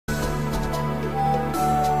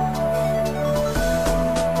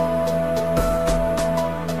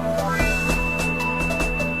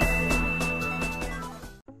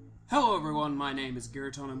name is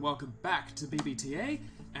Giraton and welcome back to B.B.T.A.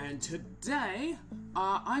 And today,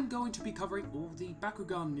 I'm going to be covering all the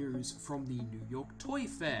Bakugan news from the New York Toy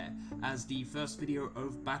Fair as the first video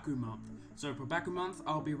of Baku-month. So for Baku-month,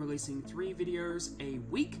 I'll be releasing 3 videos a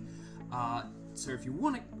week. So if you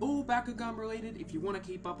want it all Bakugan related, if you want to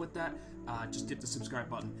keep up with that, just hit the subscribe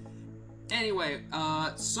button. Anyway,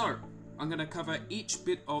 so I'm going to cover each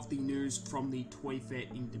bit of the news from the Toy Fair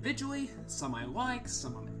individually. Some I like,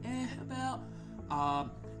 some I'm about.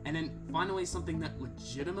 And then finally something that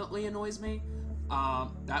legitimately annoys me.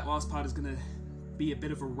 That last part is going to be a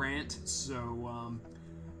bit of a rant, so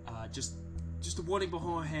just a warning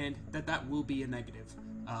beforehand that will be a negative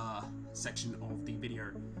section of the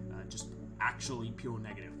video. Just actually pure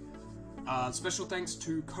negative. Special thanks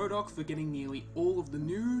to Khodok for getting nearly all of the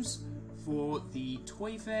news for the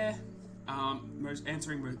Toy Fair.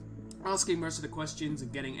 Asking most of the questions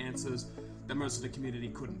and getting answers that most of the community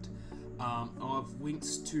couldn't. I'll have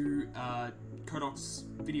links to Khodok's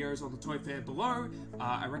videos on the Toy Fair below.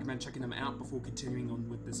 I recommend checking them out before continuing on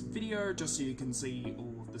with this video, just so you can see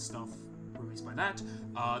all of the stuff released by that.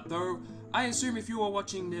 Though, I assume if you are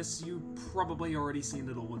watching this, you probably already seen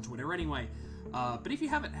it all on Twitter anyway. But if you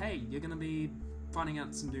haven't, hey, you're gonna be finding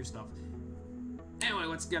out some new stuff. Anyway,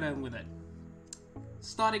 let's get on with it.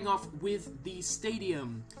 Starting off with the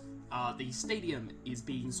stadium. The stadium is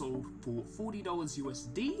being sold for $40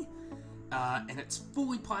 USD, and it's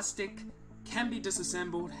fully plastic, can be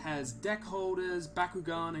disassembled, has deck holders,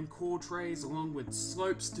 Bakugan and core trays, along with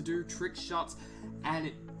slopes to do trick shots, and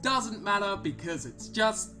it doesn't matter because it's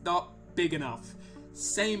just not big enough.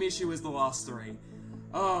 Same issue as the last 3.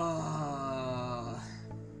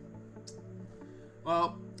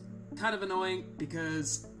 Well, kind of annoying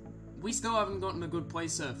because we still haven't gotten a good play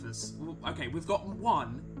surface. Well, okay, we've gotten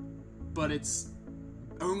one, but it's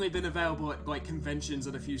only been available at, like, conventions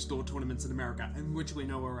and a few store tournaments in America, and literally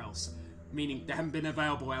nowhere else. Meaning, they haven't been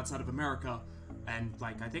available outside of America, and,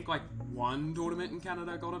 like, I think, like, one tournament in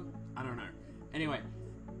Canada got them? I don't know. Anyway,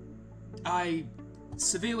 I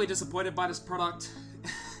severely disappointed by this product.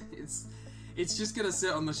 It's just gonna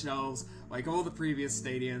sit on the shelves, like all the previous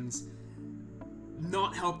stadiums,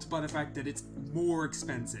 not helped by the fact that it's more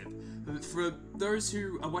expensive. For those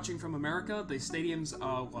who are watching from America, the stadiums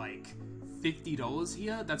are like $50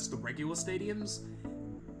 here. That's the regular stadiums.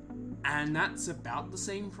 And that's about the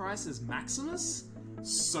same price as Maximus.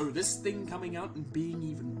 So this thing coming out and being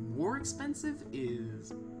even more expensive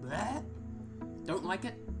is bleh. Don't like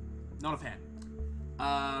it. Not a fan.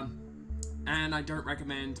 And I don't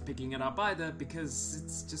recommend picking it up either because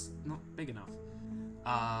it's just not big enough.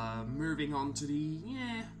 Moving on to the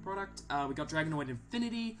product, we got Dragonoid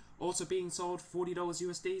Infinity also being sold $40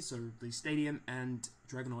 USD, so the Stadium and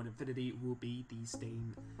Dragonoid Infinity will be the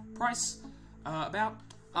same price,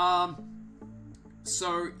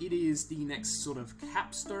 so it is the next sort of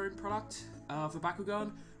capstone product for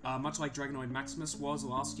Bakugan, much like Dragonoid Maximus was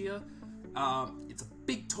last year. It's a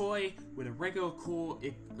big toy with a regular core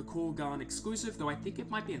gun exclusive, though I think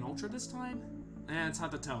it might be an Ultra this time. It's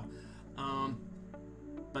hard to tell.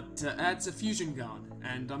 But it's a fusion gun,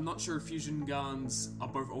 and I'm not sure if fusion guns are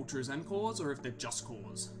both Ultras and cores, or if they're just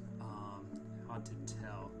cores. Hard to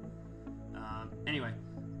tell. Anyway,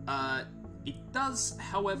 it does,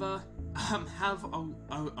 however, have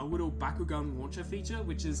a little Bakugan launcher feature,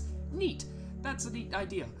 which is neat. That's a neat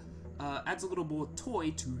idea. Adds a little more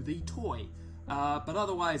toy to the toy. But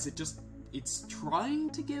otherwise, it's trying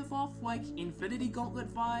to give off, like, Infinity Gauntlet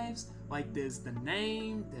vibes. Like, there's the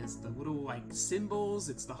name, there's the little, like, symbols,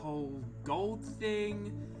 it's the whole gold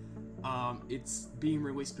thing. It's being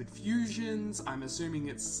released with fusions. I'm assuming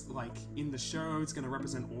it's, like, in the show, it's gonna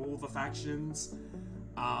represent all the factions.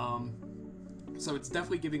 So it's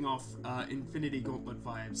definitely giving off, Infinity Gauntlet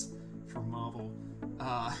vibes from Marvel.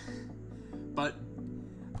 But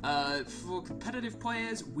for competitive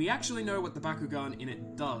players, we actually know what the Bakugan in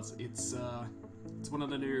it does. It's one of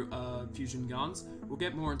the new fusion guns. We'll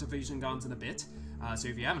get more into fusion guns in a bit. So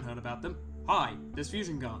if you haven't heard about them, hi, there's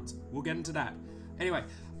fusion guns. We'll get into that. Anyway,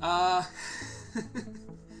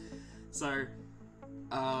 so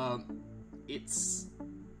it's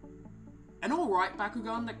an alright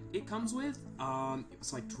Bakugan that it comes with.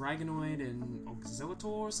 It's like Dragonoid and Auxiliator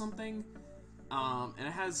or something. And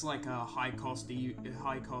it has like a high cost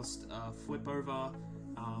flip over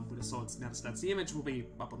with a solid stats. The image will be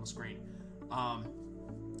up on the screen.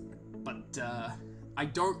 But I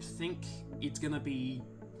don't think it's gonna be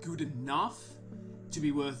good enough to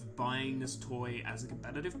be worth buying this toy as a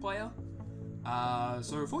competitive player.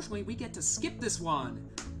 So unfortunately, we get to skip this one.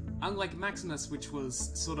 Unlike Maximus, which was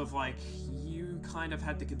sort of like, you kind of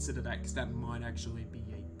had to consider that, because that might actually be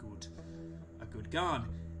a good gun.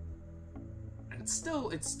 And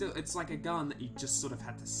it's like a gun that you just sort of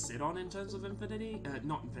had to sit on in terms of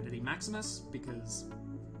not Infinity, Maximus, because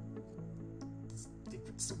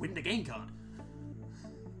it's to win the game card.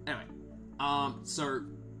 Anyway, so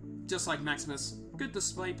just like Maximus, good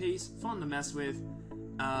display piece, fun to mess with.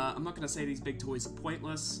 I'm not gonna say these big toys are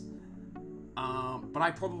pointless, but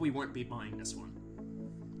I probably won't be buying this one.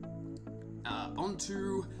 On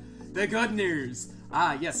to the good news.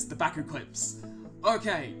 Yes, the Baku clips.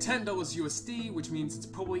 Okay, $10 USD, which means it's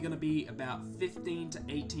probably going to be about $15 to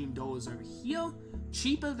 $18 over here.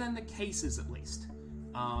 Cheaper than the cases, at least.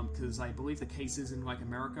 Because I believe the cases in, like,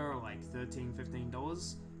 America are, like, $13,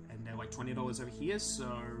 $15, and they're, like, $20 over here,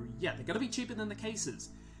 so, yeah, they're going to be cheaper than the cases.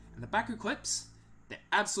 And the Baku clips, they're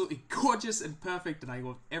absolutely gorgeous and perfect, and I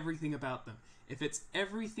love everything about them. If it's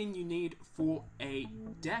everything you need for a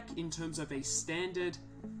deck in terms of a standard,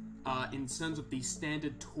 the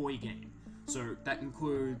standard toy game. So that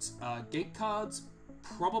includes gate cards,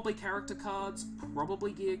 probably character cards,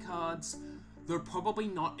 probably gear cards, though probably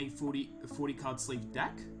not a 40 card sleeve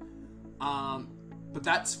deck. But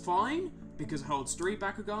that's fine, because it holds 3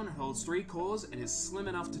 Bakugan, it holds 3 cores, and is slim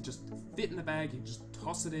enough to just fit in the bag. You just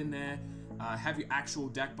toss it in there, have your actual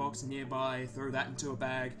deck box nearby, throw that into a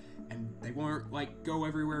bag, and they won't like go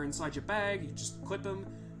everywhere inside your bag. You just clip them.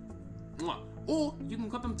 Or you can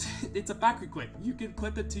clip them it's a Baku clip. You can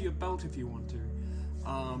clip it to your belt if you want to.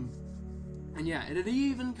 And yeah, and it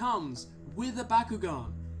even comes with a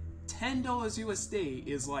Bakugan. $10 USD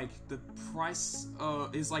is like the price,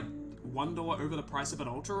 is like $1 over the price of an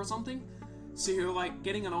Ultra or something. So you're like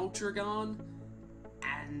getting an Ultra gun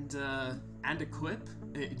and a clip.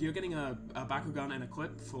 You're getting a Bakugan and a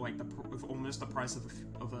clip for like for almost the price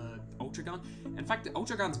of a Ultra gun. In fact, the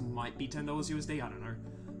Ultra guns might be $10 USD. I don't know.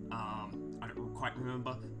 I don't quite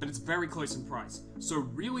remember, but it's very close in price. So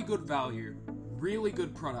really good value, really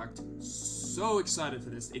good product. So excited for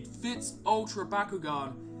this. It fits Ultra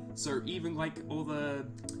Bakugan, so even like all the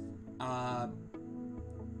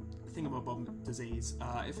thingamabob disease.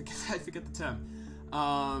 I forget the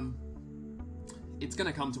term. It's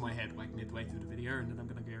gonna come to my head like midway through the video, and then I'm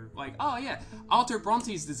gonna go like, oh yeah, Alto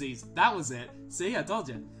Bronte's disease. That was it. See, I told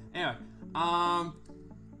you. Anyway,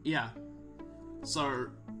 yeah. So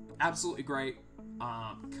absolutely great.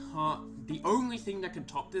 The only thing that can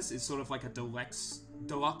top this is sort of like a deluxe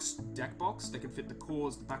deck box that can fit the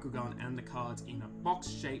cores, the Bakugan, and the cards in a box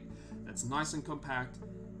shape that's nice and compact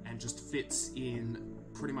and just fits in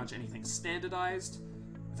pretty much anything standardized.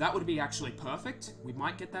 That would be actually perfect. We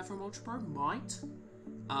might get that from Ultra Pro, might.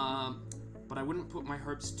 But I wouldn't put my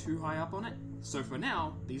hopes too high up on it. So for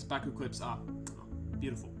now, these Baku clips are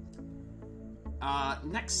beautiful.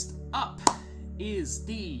 Next up is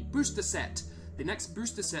the booster set. The next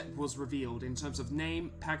booster set was revealed in terms of name,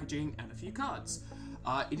 packaging, and a few cards.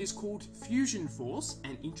 It is called Fusion Force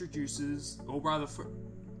and introduces, or rather,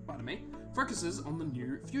 focuses on the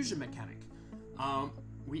new fusion mechanic.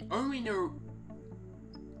 We only know...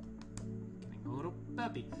 Getting a little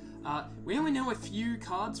burpy. We only know a few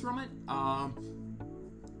cards from it,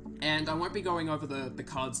 and I won't be going over the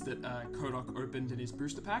cards that Khodok opened in his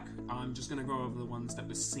booster pack. I'm just going to go over the ones that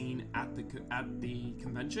were seen at the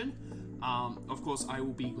convention. Of course, I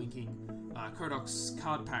will be linking Khodok's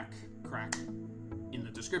card pack crack in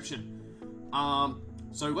the description.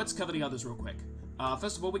 So let's cover the others real quick.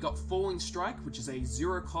 First of all, we got Falling Strike, which is a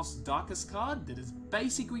 0-cost Darkest card that is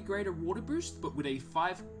basically greater water boost, but with a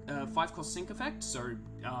 5-cost sync effect. So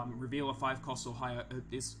reveal a 5-cost or higher.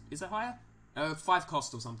 Is it higher?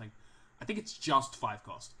 5-cost or something. I think it's just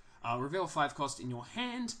 5-cost. Reveal a 5-cost in your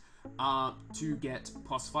hand to get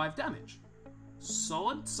 +5 damage.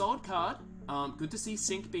 Solid card. Good to see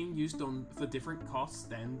sync being used for different costs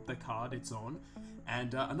than the card it's on.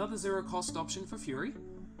 And another 0-cost option for Fury.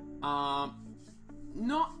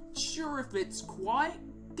 Not sure if it's quite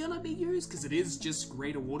gonna be used, because it is just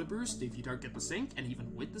greater water boost if you don't get the sync, and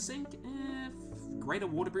even with the sync, greater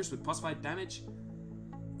water boost with +5 damage.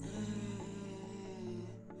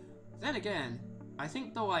 Then again, I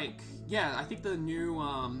think the new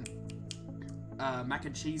mac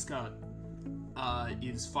and cheese card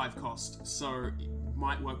is 5-cost, so it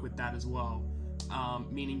might work with that as well.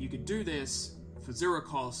 Meaning you could do this for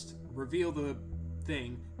 0-cost, reveal the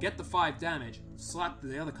thing, get the 5 damage, slap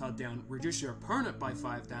the other card down, reduce your opponent by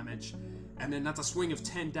 5 damage, and then that's a swing of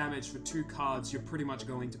 10 damage for 2 cards. You're pretty much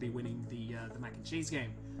going to be winning the mac and cheese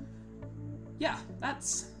game. Yeah, that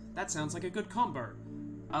sounds like a good combo.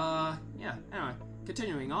 Yeah, anyway,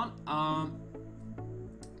 continuing on.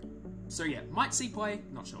 So yeah, might see play,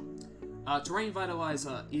 not sure. Terrain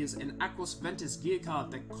Vitalizer is an Aquos Ventus gear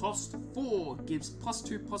card that costs 4, gives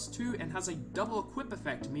 +2/+2, and has a double equip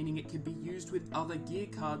effect, meaning it can be used with other gear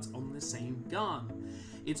cards on the same gun.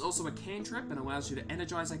 It's also a cantrip and allows you to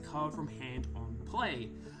energize a card from hand on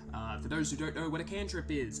play. For those who don't know what a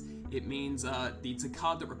cantrip is, it means it's a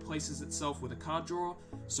card that replaces itself with a card draw.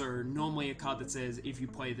 So normally a card that says, if you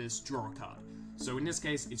play this, draw a card. So in this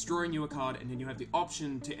case, it's drawing you a card, and then you have the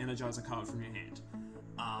option to energize a card from your hand.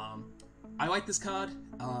 I like this card,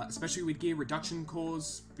 especially with gear reduction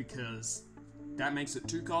cores, because that makes it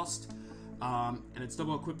 2 cost. And its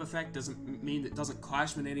double equip effect doesn't mean it doesn't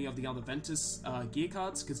clash with any of the other Ventus gear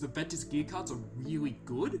cards, because the Ventus gear cards are really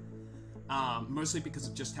good. Mostly because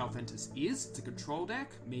of just how Ventus is. It's a control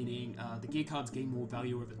deck, meaning the gear cards gain more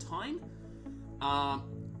value over time.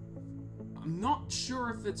 I'm not sure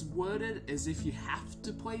if it's worded as if you have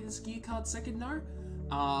to play this gear card second, though.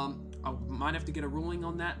 I might have to get a ruling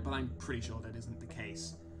on that, but I'm pretty sure that isn't the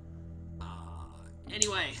case.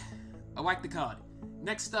 Anyway, I like the card.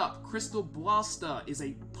 Next up, Crystal Blaster is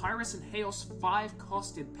a Pyrus and Chaos 5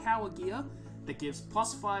 cost in power gear that gives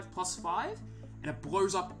 +5/+5, and it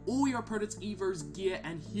blows up all your opponent's Evos, gear,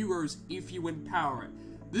 and heroes if you empower it.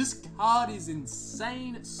 This card is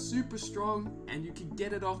insane, super strong, and you can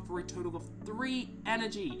get it off for a total of 3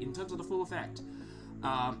 energy in terms of the full effect.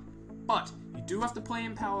 But you do have to play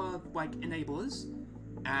Empower like enablers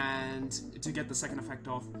and to get the second effect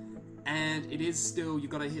off. And it is still, you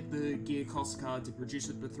gotta hit the gear cost card to reduce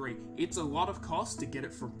it to 3. It's a lot of cost to get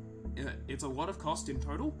it from, it's a lot of cost in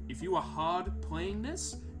total. If you are hard playing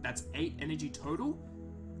this, that's 8 energy total,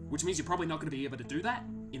 which means you're probably not gonna be able to do that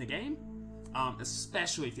in a game.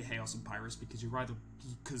 Especially if you're Chaos and Pyrus, because you're either,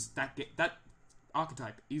 because that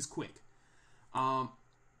archetype is quick.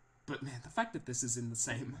 But man, the fact that this is in the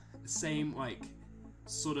same like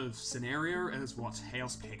sort of scenario as what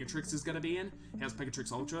Chaos Pegatrix is gonna be in, Chaos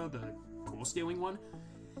Pegatrix Ultra, the core stealing one,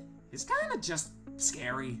 is kind of just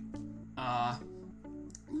scary. I'm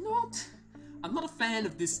not a fan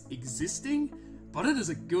of this existing, but it is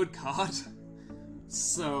a good card.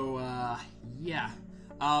 So yeah.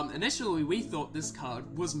 Initially we thought this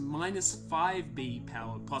card was -5B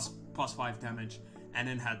power plus 5 damage, and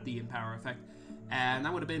then had the Empower effect. And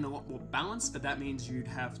that would have been a lot more balanced, but that means you'd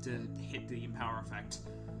have to hit the Empower effect.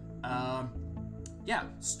 Yeah,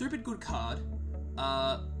 stupid good card.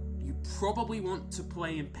 You probably want to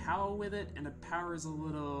play Empower with it, and Empower is a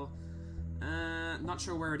little... not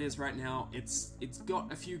sure where it is right now. It's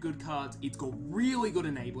got a few good cards. It's got really good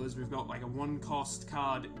enablers. We've got like a 1-cost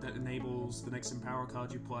card that enables the next Empower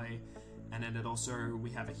card you play, and then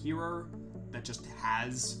we have a hero that just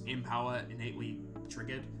has Empower innately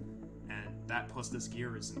triggered. And that plus this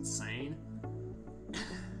gear is insane.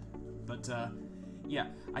 But yeah,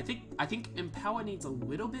 I think Empower needs a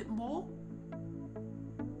little bit more.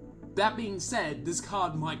 That being said, this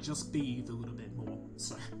card might just be the little bit more.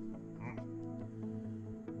 So,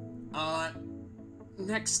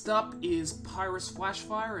 next up is Pyrus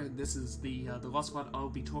Flashfire, and this is the last one I'll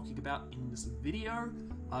be talking about in this video.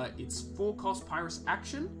 It's 4-cost Pyrus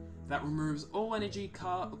action that removes all energy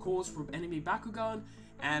cores from enemy Bakugan.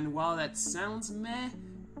 And while that sounds meh,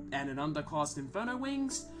 and an underclassed Inferno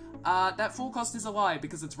Wings, that 4-cost is a lie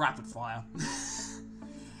because it's Rapid Fire.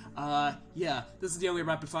 Yeah, this is the only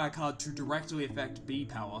Rapid Fire card to directly affect B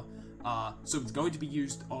power, so it's going to be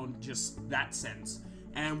used on just that sense.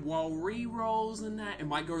 And while rerolls and that, it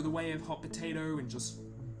might go the way of Hot Potato and just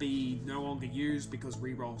be no longer used because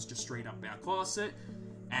rerolls just straight up outclass it,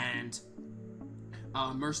 and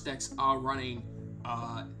most decks are running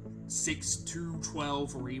 6 to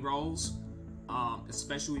 12 rerolls,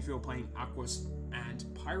 especially if you're playing Aquos and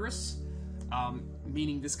Pyrus,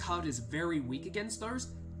 meaning this card is very weak against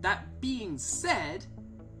those. That being said,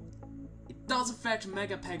 it does affect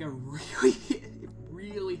Mega Pega really, it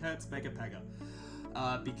really hurts Mega Pega,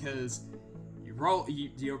 because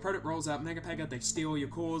your opponent rolls out Mega Pega, they steal your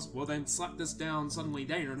cores, well then slap this down, suddenly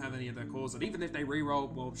they don't have any of their cores, and even if they reroll,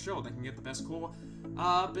 well sure, they can get the best core.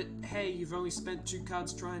 But hey, you've only spent 2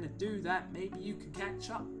 cards trying to do that. Maybe you could catch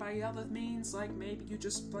up by other means, like maybe you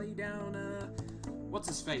just play down,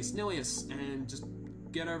 what's-his-face, Nilius, and just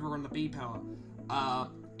get over on the B power.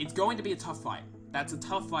 It's going to be a tough fight. That's a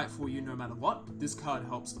tough fight for you no matter what, but this card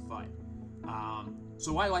helps the fight.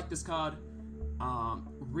 So I like this card.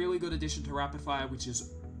 Really good addition to Rapid Fire, which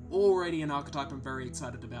is already an archetype I'm very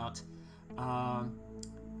excited about. I'm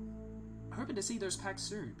hoping to see those packs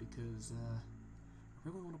soon, because, I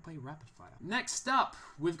really want to play Rapid Fire. Next up,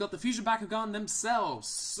 we've got the Fusion Bakugan themselves.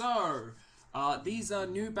 So, These are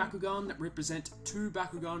new Bakugan that represent two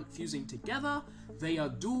Bakugan fusing together. They are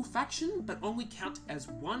dual faction, but only count as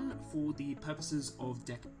one for the purposes of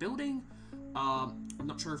deck building. I'm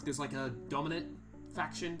not sure if there's like a dominant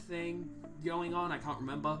faction thing going on, I can't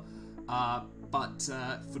remember. But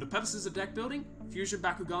for the purposes of deck building, Fusion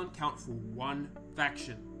Bakugan count for one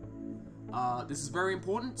faction. This is very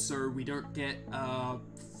important, so we don't get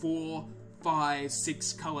 4, 5,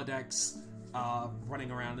 6 color decks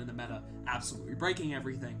running around in the meta, absolutely breaking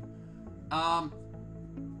everything.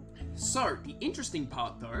 So, the interesting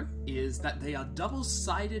part, though, is that they are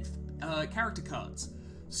double-sided character cards.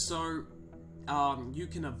 So, you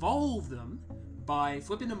can evolve them by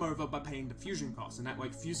flipping them over by paying the fusion cost, and that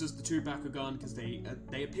like fuses the two Bakugan because they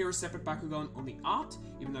appear as separate Bakugan on the art,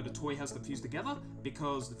 even though the toy has them fused together,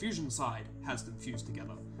 because the fusion side has them fused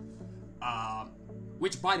together.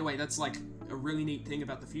 Which, by the way, that's like a really neat thing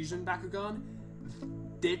about the fusion Bakugan.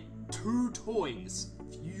 They're two toys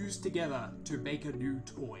fused together to make a new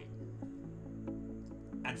toy.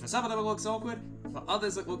 And for some of them it looks awkward, for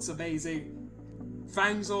others it looks amazing.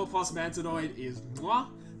 Fangzor plus Mantanoid is mwah.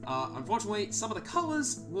 Unfortunately, some of the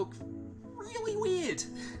colors look really weird.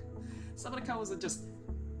 Some of the colors are just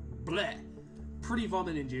bleh. Pretty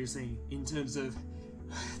vomit-inducing in terms of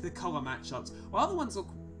the color matchups. While other ones look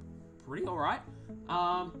pretty alright.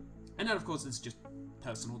 And then, of course, it's just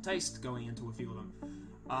personal taste going into a few of them.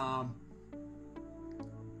 I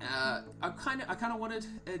kind of wanted...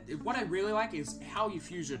 what I really like is how you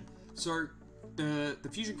fusion. So, the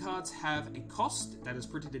fusion cards have a cost that is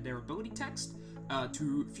printed in their ability text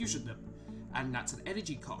to fusion them. And that's an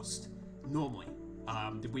energy cost, normally.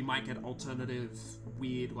 We might get alternative,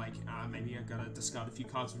 weird, like, maybe I gotta discard a few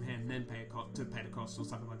cards from hand and then pay to pay the cost or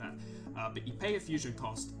something like that. But you pay a fusion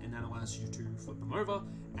cost, and that allows you to flip them over,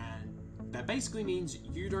 and that basically means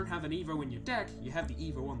you don't have an Evo in your deck, you have the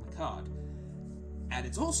Evo on the card. And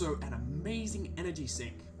it's also an amazing energy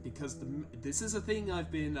sink, because this is a thing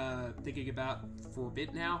I've been thinking about for a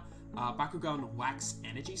bit now. Bakugan lacks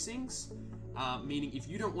energy sinks, meaning if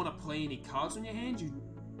you don't want to play any cards on your hand, you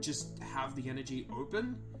just have the energy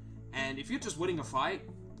open, and if you're just winning a fight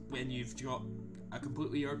when you've got a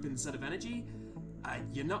completely open set of energy,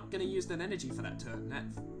 you're not going to use that energy for that turn.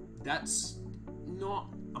 That's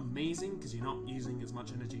not amazing, because you're not using as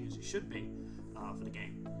much energy as you should be for the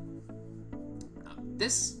game.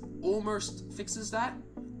 This almost fixes that,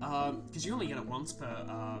 because you only get it once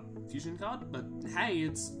per fusion card, but hey,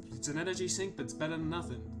 it's an energy sink that's better than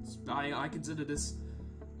nothing. I consider this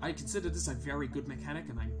a very good mechanic,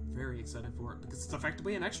 and I'm very excited for it, because it's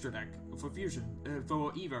effectively an extra deck for fusion,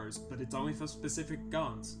 for Evos, but it's only for specific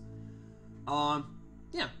guns.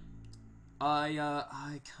 Yeah.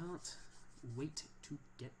 I can't wait to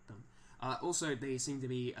get them. Also, they seem to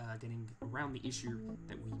be getting around the issue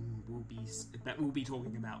that we'll be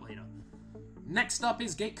talking about later. Next up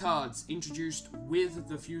is gate cards, introduced with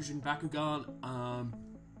the Fusion Bakugan.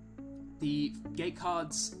 The gate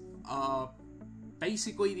cards are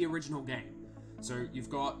basically the original game. So you've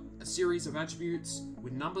got a series of attributes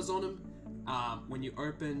with numbers on them. When you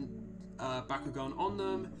open Bakugan on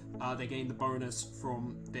them, they gain the bonus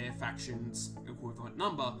from their faction's equivalent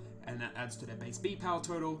number, and that adds to their base B.P.A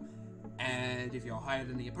total. And if you're higher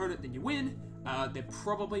than the opponent, then you win. They're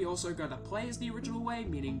probably also going to play as the original way,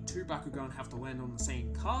 meaning two Bakugan have to land on the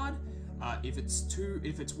same card. If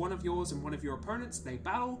it's one of yours and one of your opponents, they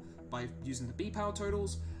battle by using the B.P.A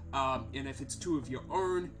totals. And if it's two of your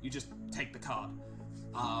own, you just take the card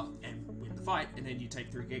and win the fight, and then you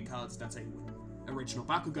take 3 gate cards. That's a original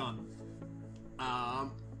Bakugan.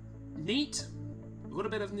 Neat, a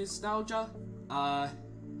little bit of nostalgia.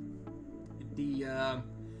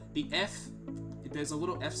 The F, there's a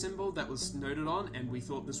little F symbol that was noted on, and we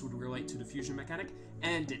thought this would relate to the fusion mechanic,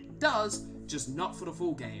 and it does, just not for the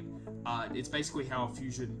full game. It's basically how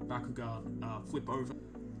Fusion Bakugan flip over.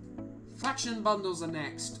 Faction bundles are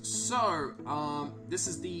next. So, this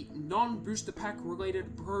is the non-booster pack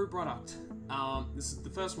related pro product. This is the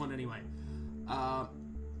first one anyway. I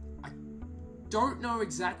don't know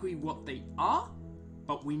exactly what they are,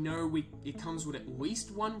 but we know it comes with at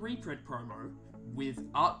least one reprint promo with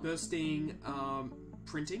art bursting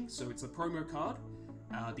printing, so it's a promo card.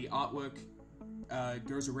 The artwork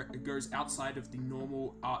goes outside of the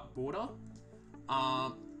normal art border.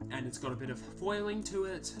 And it's got a bit of foiling to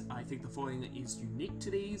it. I think the foiling is unique to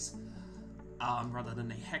these, rather than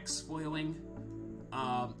the hex foiling.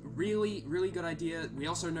 Really, really good idea. We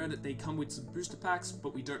also know that they come with some booster packs,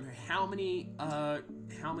 but we don't know how many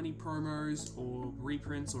promos or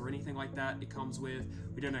reprints or anything like that it comes with.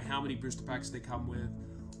 We don't know how many booster packs they come with,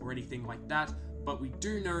 or anything like that, but we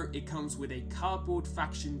do know it comes with a cardboard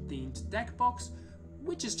faction-themed deck box,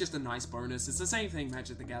 which is just a nice bonus. It's the same thing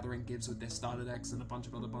Magic the Gathering gives with their starter decks and a bunch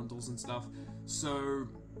of other bundles and stuff. So,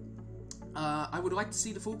 I would like to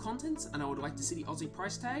see the full contents, and I would like to see the Aussie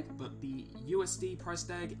price tag, but the USD price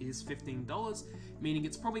tag is $15, meaning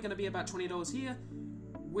it's probably going to be about $20 here,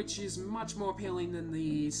 which is much more appealing than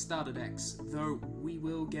the starter decks, though we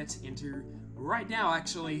will get into, right now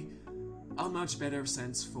actually, a much better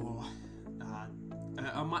sense for,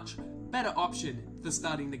 a much better option for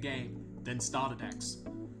starting the game than starter decks,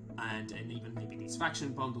 and even maybe these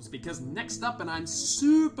faction bundles, because next up, and I'm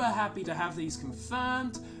super happy to have these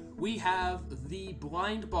confirmed, we have the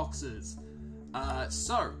blind boxes.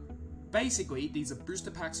 So, basically, these are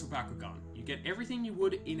booster packs for Bakugan. You get everything you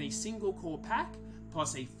would in a single core pack,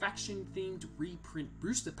 plus a faction-themed reprint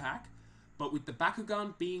booster pack, but with the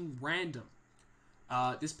Bakugan being random.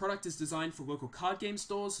 This product is designed for local card game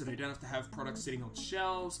stores, so they don't have to have products sitting on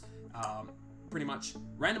shelves. Pretty much,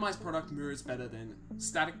 randomized product mirrors better than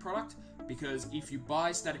static product, because if you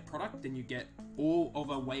buy static product, then you get all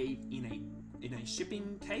of a wave in a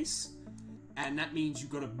shipping case, and that means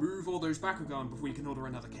you've got to move all those Bakugan before you can order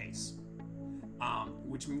another case.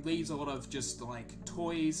 Which leaves a lot of just like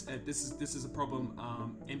toys. This is a problem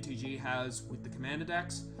MTG has with the Commander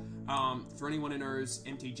decks. For anyone who knows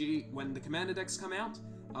MTG, when the Commander decks come out,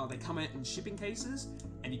 they come out in shipping cases,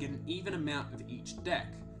 and you get an even amount of each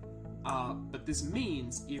deck. But this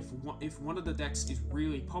means if one of the decks is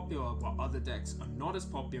really popular while other decks are not as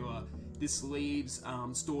popular, this leaves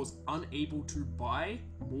stores unable to buy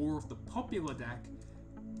more of the popular deck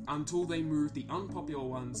until they move the unpopular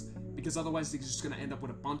ones, because otherwise they're just going to end up with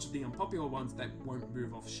a bunch of the unpopular ones that won't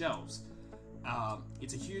move off shelves.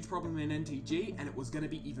 It's a huge problem in NTG, and it was going to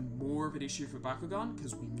be even more of an issue for Bakugan,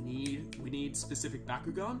 because we need specific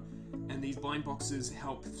Bakugan, and these blind boxes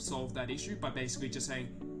help solve that issue by basically just saying,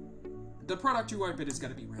 the product you open is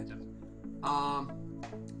going to be random.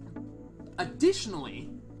 Additionally,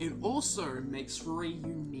 it also makes for a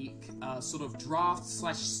unique sort of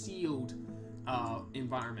draft/sealed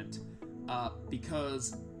environment,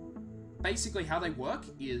 because basically how they work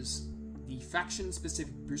is the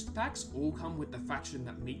faction-specific booster packs all come with the faction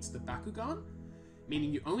that meets the Bakugan,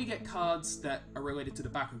 meaning you only get cards that are related to the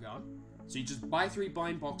Bakugan. So you just buy 3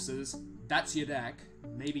 blind boxes, that's your deck,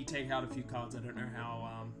 maybe take out a few cards, I don't know how,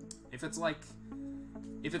 if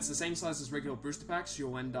it's the same size as regular booster packs,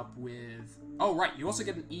 you'll end up with... Oh, right, you also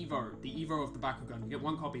get an Evo, the Evo of the Bakugan. You get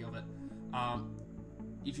 1 copy of it.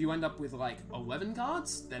 If you end up with, like, 11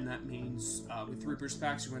 cards, then that means with 3 booster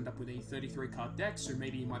packs, you end up with a 33-card deck, so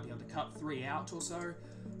maybe you might be able to cut 3 out or so.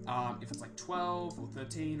 If it's, like, 12 or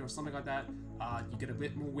 13 or something like that, you get a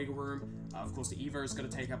bit more wiggle room. Of course, the Evo is going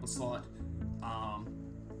to take up a slot.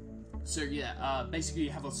 So, yeah, basically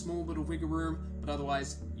you have a small little wiggle room, but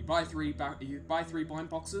otherwise... You buy 3 blind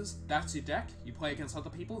boxes, that's your deck. You play against other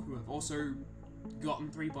people who have also gotten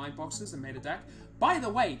 3 blind boxes and made a deck. By the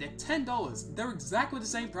way, they're $10. They're exactly the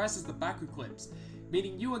same price as the Baku clips,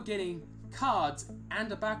 meaning you are getting cards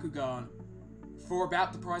and a Bakugan for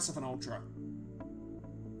about the price of an Ultra.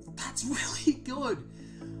 That's really good.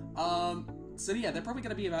 So yeah, they're probably going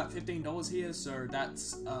to be about $15 here, so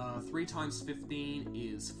that's 3 times 15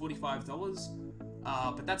 is $45.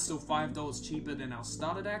 But that's still $5 cheaper than our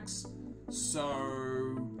starter decks,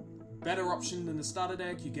 so better option than the starter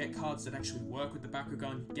deck. You get cards that actually work with the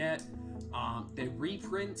Bakugan you get. They're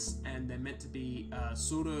reprints, and they're meant to be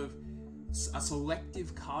sort of a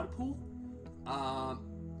selective card pool,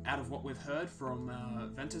 out of what we've heard from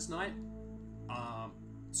Ventus Knight.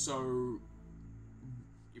 So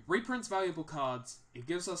it reprints valuable cards, it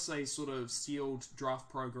gives us a sort of sealed draft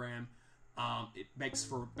program. It makes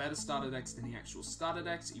for better starter decks than the actual starter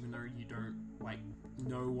decks, even though you don't, like,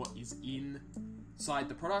 know what is inside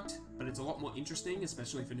the product, but it's a lot more interesting,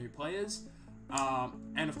 especially for new players.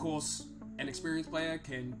 And of course, an experienced player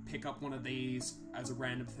can pick up one of these as a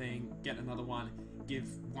random thing, get another one, give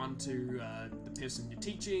one to the person you're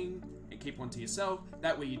teaching, and keep one to yourself.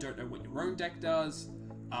 That way you don't know what your own deck does,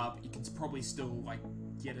 but you can probably still, like,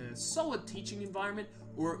 get a solid teaching environment,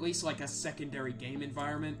 or at least like a secondary game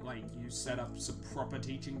environment. Like, you set up some proper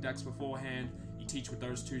teaching decks beforehand, you teach with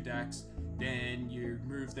those 2 decks, then you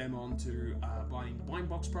move them on to buying the blind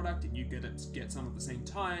box product, and you get some at the same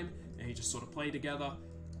time, and you just sort of play together,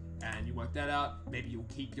 and you work that out. Maybe you'll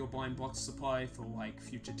keep your blind box supply for like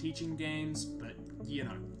future teaching games, but you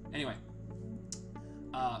know. Anyway,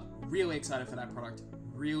 really excited for that product,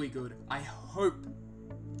 really good. I hope,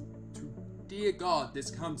 to dear God,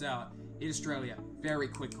 this comes out in Australia very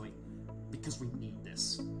quickly, because we need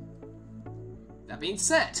this. That being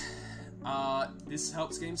said, this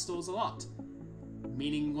helps game stores a lot.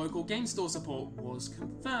 Meaning local game store support was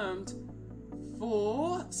confirmed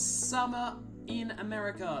for summer in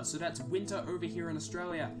America. So that's winter over here in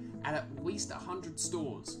Australia at least 100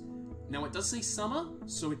 stores. Now it does say summer,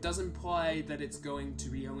 so it does imply that it's going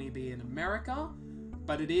to only be in America,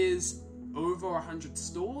 but it is over 100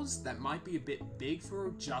 stores. That might be a bit big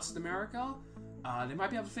for just America. They might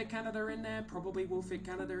be able to fit Canada in there, probably will fit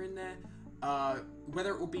Canada in there.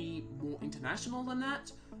 Whether it will be more international than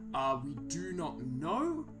that, we do not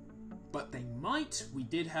know, but they might. We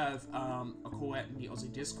did have a call out in the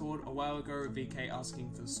Aussie Discord a while ago, VK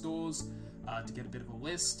asking for stores to get a bit of a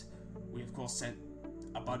list. We of course sent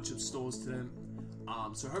a bunch of stores to them,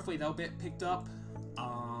 so hopefully they'll get picked up.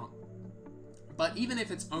 But even if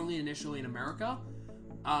it's only initially in America,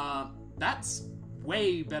 that's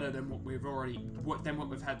way better than what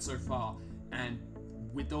we've had so far. And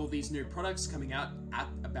with all these new products coming out at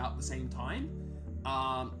about the same time,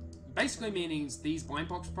 basically meaning these blind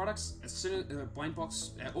box products, as soon as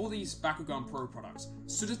all these Bakugan Pro products,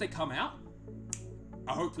 as soon as they come out,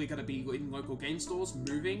 are hopefully going to be in local game stores,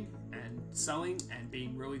 moving and selling and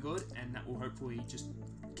being really good, and that will hopefully just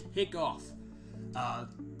kick off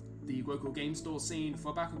the local game store scene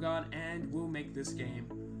for Bakugan, and will make this game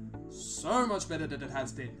so much better than it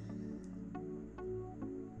has been.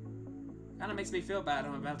 Kinda makes me feel bad.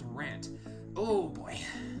 I'm about to rant. Oh boy.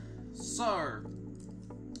 So,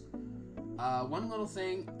 one little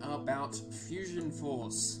thing about Fusion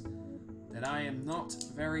Force that I am not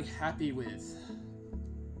very happy with.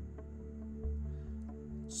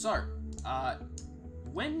 So,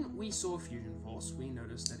 when we saw Fusion Force, we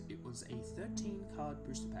noticed that it was a 13 card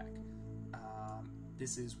booster pack.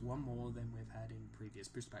 This is one more than we've had in previous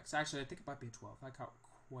booster packs. Actually, I think it might be a 12. I can't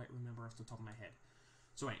quite remember off the top of my head.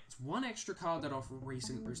 So wait, it's one extra card that off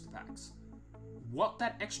recent booster packs. What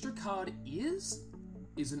that extra card is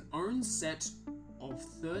an own set of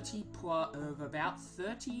about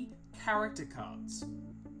 30 character cards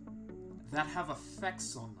that have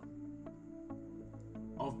effects on them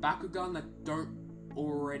of Bakugan that don't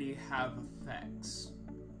already have effects.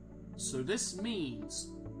 So this means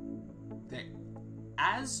that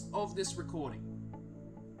as of this recording,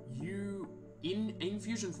 you in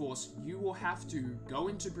Fusion Force, you will have to go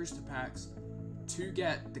into booster packs to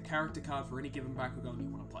get the character card for any given Bakugan you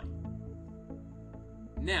want to play.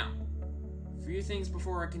 Now, a few things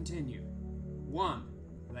before I continue. 1,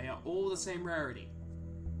 they are all the same rarity.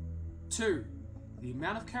 2, the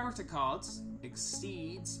amount of character cards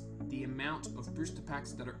exceeds the amount of booster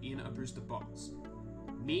packs that are in a booster box.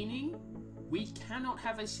 Meaning, we cannot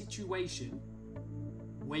have a situation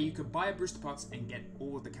where you could buy a booster box and get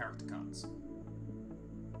all of the character cards.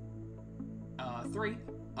 3,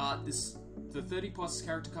 the 30 plus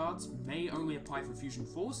character cards may only apply for Fusion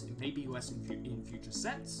Force. It may be less in future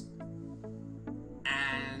sets.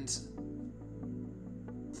 And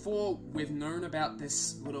 4, we've known about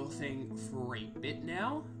this little thing for a bit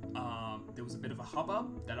now. There was a bit of a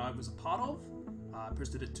hubbub that I was a part of. I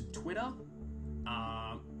posted it to Twitter.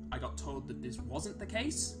 I got told that this wasn't the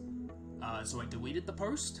case, so I deleted the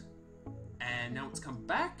post, and now it's come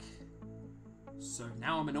back. So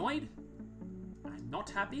now I'm annoyed. I'm not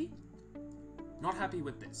happy. Not happy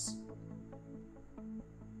with this.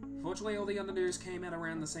 Fortunately, all the other news came out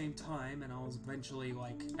around the same time, and I was eventually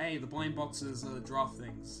like, hey, the blind boxes are draft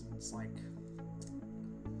things. And it's like,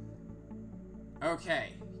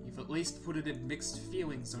 okay, you've at least put it in mixed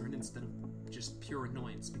feelings zone instead of just pure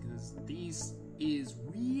annoyance, because these is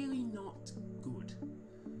really not good.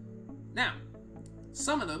 Now,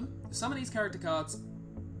 some of these character cards,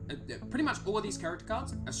 pretty much all of these character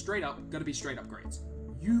cards are straight up going to be straight upgrades.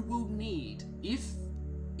 You will need, if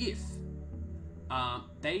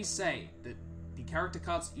they say that the character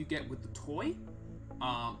cards you get with the toy,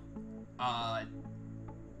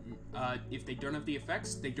 if they don't have the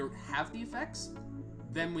effects, they don't have the effects,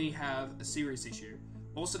 then we have a serious issue.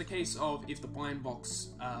 Also the case of if the blind box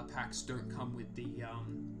packs don't come with the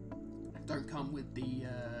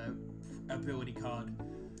ability card,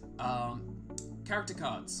 character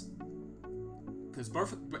cards,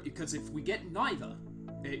 because if we get neither,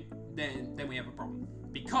 then we have a problem.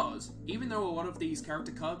 Because even though a lot of these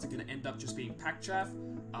character cards are going to end up just being pack chaff,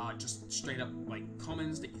 just straight up like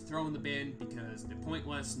commons that you throw in the bin because they're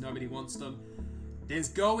pointless, nobody wants them, there's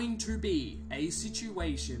going to be a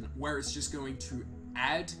situation where it's just going to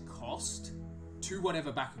add cost to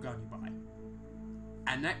whatever Bakugan you buy.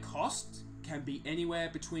 And that cost can be anywhere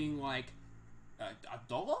between like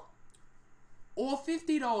 $1 or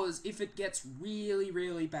 $50 if it gets really,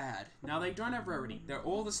 really bad. Now, they don't have rarity. They're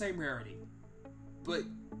all the same rarity. But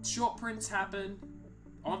short prints happen.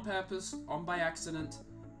 on purpose, on by accident.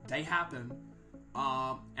 They happen.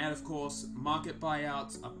 And of course, market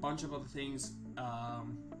buyouts, a bunch of other things,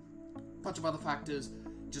 bunch of other factors,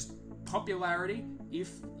 just popularity.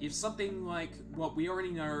 If something like what we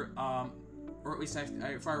already know, or at least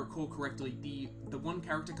if I recall correctly, the one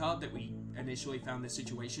character card that we initially found this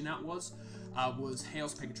situation out was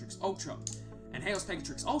Hale's Pegatrix Ultra. And Hale's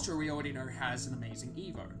Pegatrix Ultra we already know has an amazing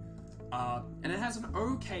Evo. And it has an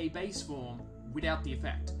okay base form without the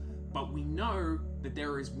effect. But we know that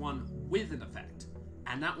there is one with an effect.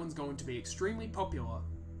 And that one's going to be extremely popular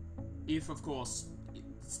if, of course,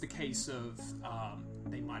 it's the case of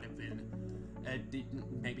they might have been...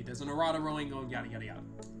 maybe there's an errata rolling or yada yada yada.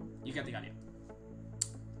 You get the idea.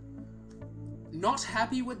 Not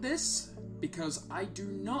happy with this, because I do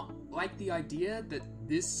not like the idea that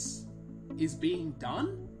this is being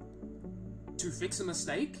done to fix a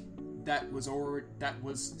mistake that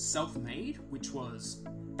was self-made, which was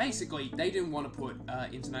basically they didn't want to put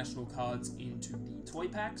international cards into the toy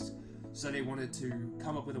packs, so they wanted to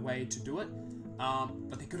come up with a way to do it.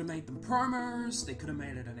 But they could have made them promos, they could have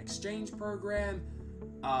made it an exchange program.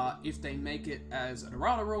 If they make it as an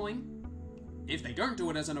errata ruling, if they don't do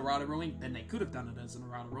it as an errata ruling, then they could have done it as an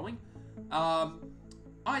errata ruling.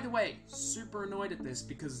 Either way, super annoyed at this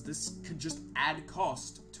because this could just add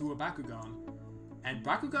cost to a Bakugan. And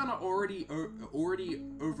Bakugan are already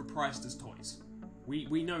overpriced as toys.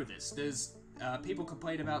 We know this. There's people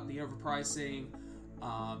complain about the overpricing.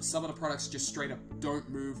 Some of the products just straight up don't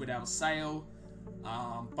move without a sale.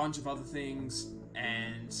 Bunch of other things,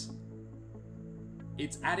 and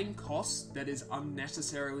it's adding costs that is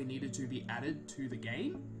unnecessarily needed to be added to the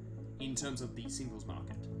game in terms of the singles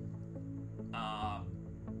market.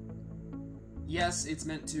 Yes, it's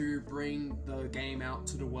meant to bring the game out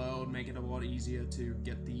to the world, make it a lot easier to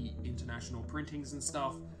get the international printings and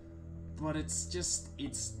stuff, but it's just,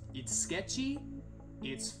 it's sketchy.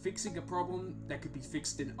 It's fixing a problem that could be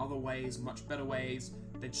fixed in other ways, much better ways,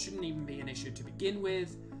 that shouldn't even be an issue to begin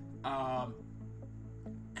with. And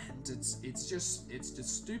it's just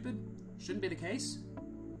stupid. Shouldn't be the case.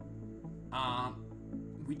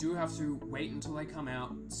 We do have to wait until they come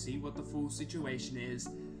out, see what the full situation is,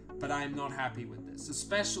 but I am not happy with this,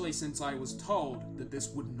 especially since I was told that this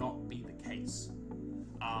would not be the case.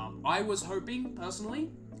 I was hoping,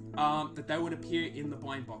 personally, that they would appear in the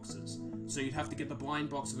blind boxes. So you'd have to get the blind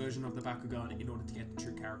box version of the Bakugan in order to get the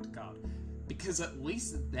true character card. Because at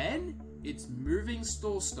least then, it's moving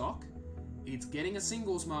store stock, it's getting a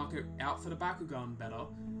singles market out for the Bakugan better,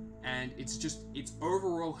 and it's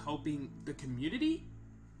overall helping the community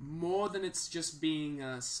more than it's just being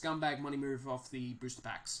a scumbag money move off the booster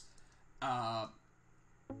packs.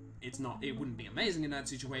 It wouldn't be amazing in that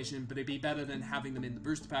situation, but it'd be better than having them in the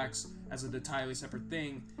booster packs as an entirely separate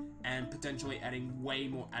thing, and potentially adding way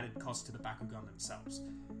more added cost to the Bakugan themselves.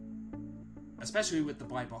 Especially with the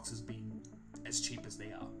blind boxes being as cheap as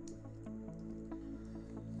they are.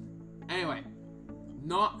 Anyway,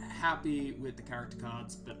 not happy with the character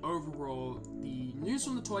cards, but overall, the news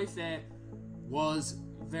from the Toy Fair was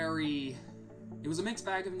it was a mixed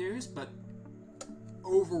bag of news, but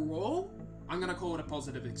overall, I'm going to call it a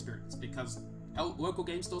positive experience, because local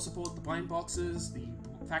game store support, the blind boxes, the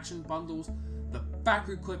faction bundles, the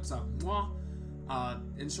Baku clips are mwah,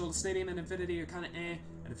 Ensure the Stadium and Infinity are kind of eh,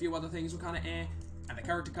 and a few other things were kind of eh, and the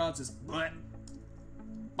character cards is bleh.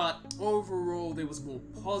 But overall, there was more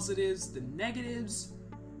positives than negatives,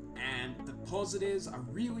 and the positives are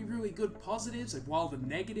really, really good positives, and while the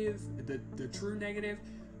negative, the true negative,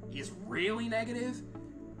 is really negative,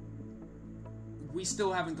 we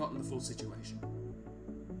still haven't gotten the full situation.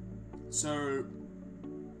 So,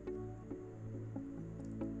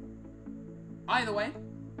 either way,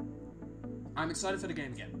 I'm excited for the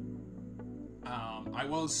game again. I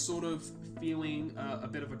was sort of feeling a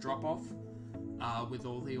bit of a drop-off with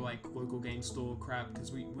all the local game store crap,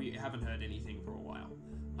 because we haven't heard anything for a while.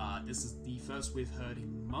 This is the first we've heard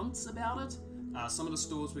in months about it. Some of the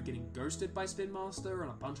stores were getting ghosted by Spin Master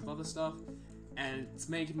and a bunch of other stuff, and it's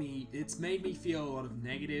made me feel a lot of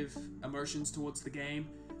negative emotions towards the game,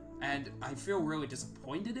 and I feel really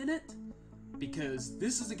disappointed in it, because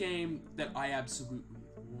this is a game that I absolutely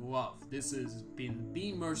love. This has been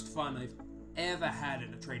the most fun I've ever had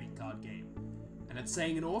in a trading card game. And it's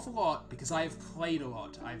saying an awful lot, because I have played a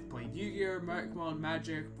lot. I've played Yu-Gi-Oh!, Pokemon,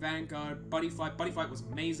 Magic, Vanguard, Buddy Fight. Buddy Fight was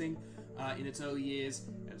amazing in its early years.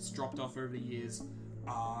 It's dropped off over the years.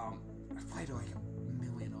 I've played like a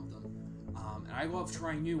million of them. And I love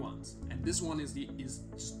trying new ones. And this one is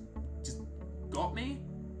just got me,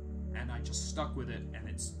 and I just stuck with it, and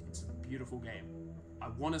it's a beautiful game. I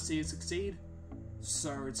want to see it succeed,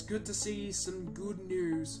 So it's good to see some good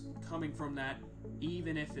news coming from that,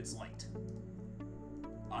 even if it's late.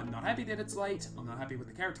 I'm not happy that it's late, I'm not happy with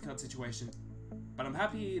the character card situation, but I'm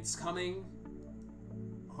happy it's coming.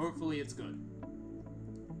 Hopefully it's good.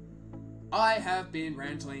 I have been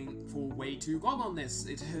ranting for way too long on this.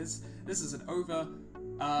 This is an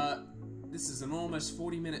almost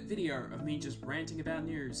 40-minute video of me just ranting about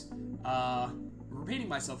news. Repeating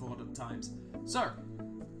myself a lot of times. So,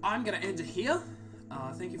 I'm gonna end it here.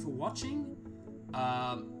 Thank you for watching.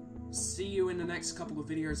 See you in the next couple of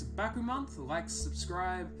videos of Baku-month. Like,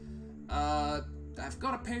 subscribe. I've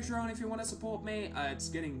got a Patreon if you want to support me. It's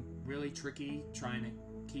getting really tricky trying to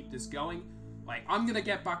keep this going. Like, I'm gonna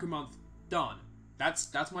get Baku-month done.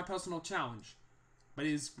 That's my personal challenge. But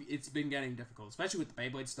it's been getting difficult, especially with the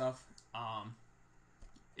Beyblade stuff.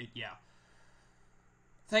 Yeah.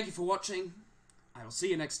 Thank you for watching. I will see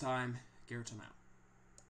you next time. Garrett, I'm out.